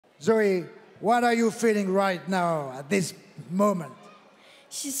Zoé, what are you feeling right now at this moment?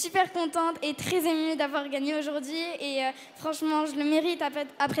 Je suis super contente et très émue d'avoir gagné aujourd'hui et franchement, je le mérite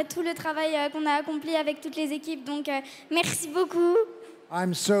après tout le travail qu'on a accompli avec toutes les équipes. Donc, merci beaucoup.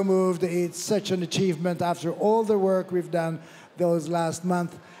 I'm so moved. It's such an achievement after all the work we've done those last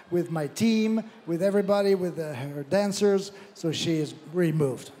month with my team, with everybody, with her dancers. So she is really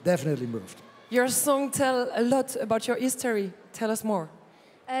moved, definitely moved. Your song tells a lot about your history. Tell us more.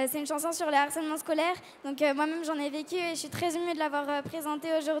 C'est une chanson sur le harcèlement scolaire. Donc moi-même, j'en ai vécu et je suis très émue de l'avoir présentée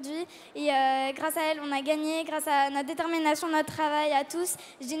aujourd'hui. Et grâce à elle, on a gagné, grâce à notre détermination, notre travail, à tous.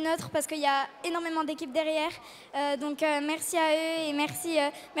 Je dis notre parce qu'il y a énormément d'équipes derrière. Donc merci à eux et merci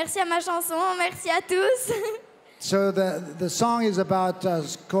à ma chanson, merci à tous. So the song is about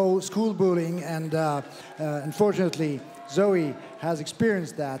school bullying, and unfortunately, Zoe has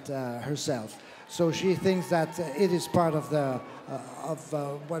experienced that herself. So she thinks that it is part of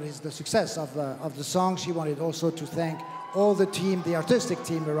what is the success of the song. She wanted also to thank all the team, the artistic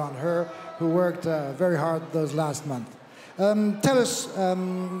team around her, who worked very hard those last months. Tell us,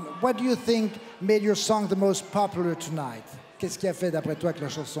 what do you think made your song the most popular tonight? Qu'est-ce qui a fait, d'après toi, que la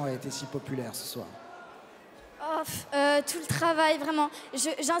chanson a été si populaire ce soir? Tout le travail, vraiment.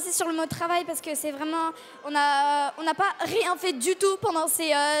 J'insiste sur le mot travail parce que c'est vraiment... On n'a pas rien fait du tout pendant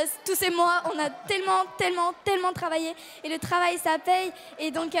tous ces mois. On a tellement travaillé. Et le travail, ça paye. Et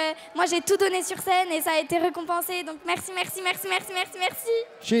donc, moi, j'ai tout donné sur scène et ça a été récompensé. Donc, merci.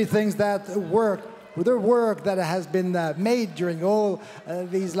 She thinks that the work that has been made during all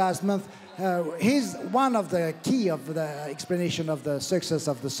these last months, he's one of the key of the explanation of the success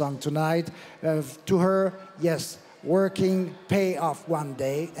of the song tonight. To her, yes, working pay off one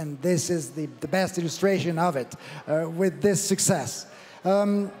day, and this is the best illustration of it with this success.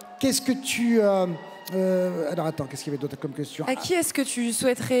 Qu'est-ce que tu... alors attends, qu'est-ce qu'il y avait d'autre comme question? À qui est-ce que tu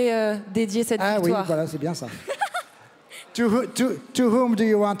souhaiterais dédier cette victoire? Ah oui, voilà, c'est bien ça. To whom do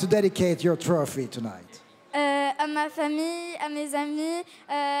you want to dedicate your trophy tonight? À ma famille, à mes amis,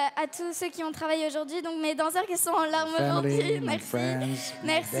 à tous ceux qui ont travaillé aujourd'hui, donc mes danseurs qui sont en larmes aujourd'hui.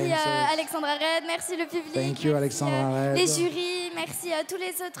 Merci à Alexandra Red, merci le public, Thank you, Alexandra Red. Les jurys, merci à toutes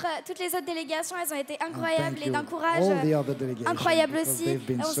les autres délégations, elles ont été incroyables et d'un courage incroyable aussi.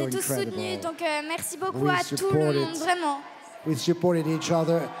 On s'est tous soutenus, donc merci beaucoup à tout le monde, vraiment. We supported each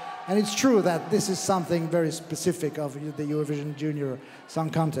other. And it's true that this is something very specific of the Eurovision Junior Song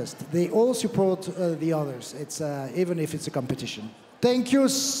Contest. They all support the others, even if it's a competition. Thank you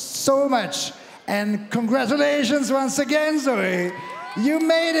so much, and congratulations once again, Zoe. You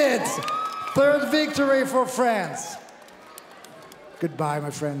made it! Third victory for France. Goodbye,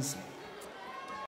 my friends.